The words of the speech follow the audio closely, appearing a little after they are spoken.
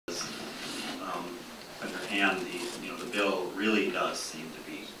hand, the bill really does seem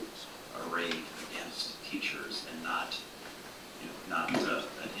to be arrayed against teachers and not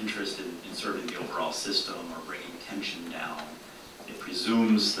an interest in serving the overall system or bringing tension down. It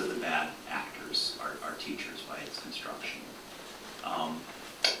presumes that the bad actors are teachers by its construction.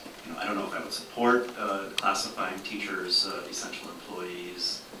 I don't know if I would support classifying teachers essential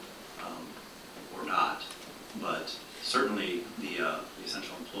employees or not, but certainly the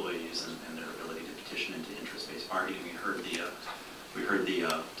essential employees and their ability to petition into interest-based bargaining. We heard the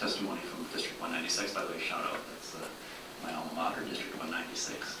testimony from District 196. By the way, shout out. That's my alma mater, District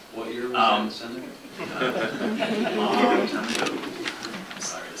 196. What year was that, Senator? Long time ago. I'm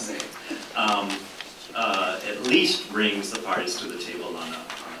sorry to say. At least brings the parties to the table on an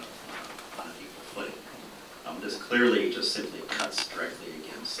equal footing. This clearly just simply cuts directly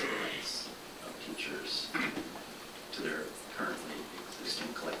against the rights of teachers to their currently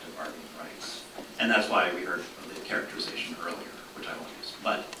existing collective bargaining rights. And that's why we heard the characterization earlier, which I won't use.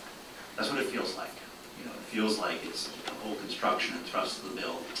 But that's what it feels like. It feels like it's the whole construction and thrust of the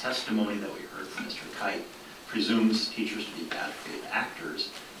bill. The testimony that we heard from Mr. Kite presumes teachers to be bad faith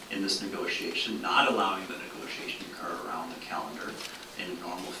actors in this negotiation, not allowing the negotiation to occur around the calendar in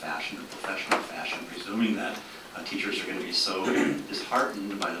normal fashion or professional fashion, presuming that teachers are going to be so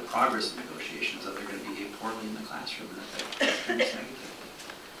disheartened by the progress of negotiations that they're going to behave poorly in the classroom and affect students negatively.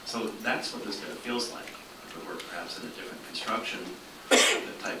 So that's what this bill feels like. But we're perhaps in a different construction, the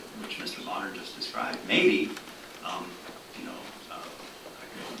type which Mr. Bonner just described. Maybe, I can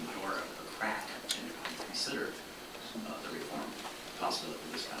open the door a crack and consider the reform, possibility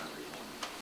of this kind of reform.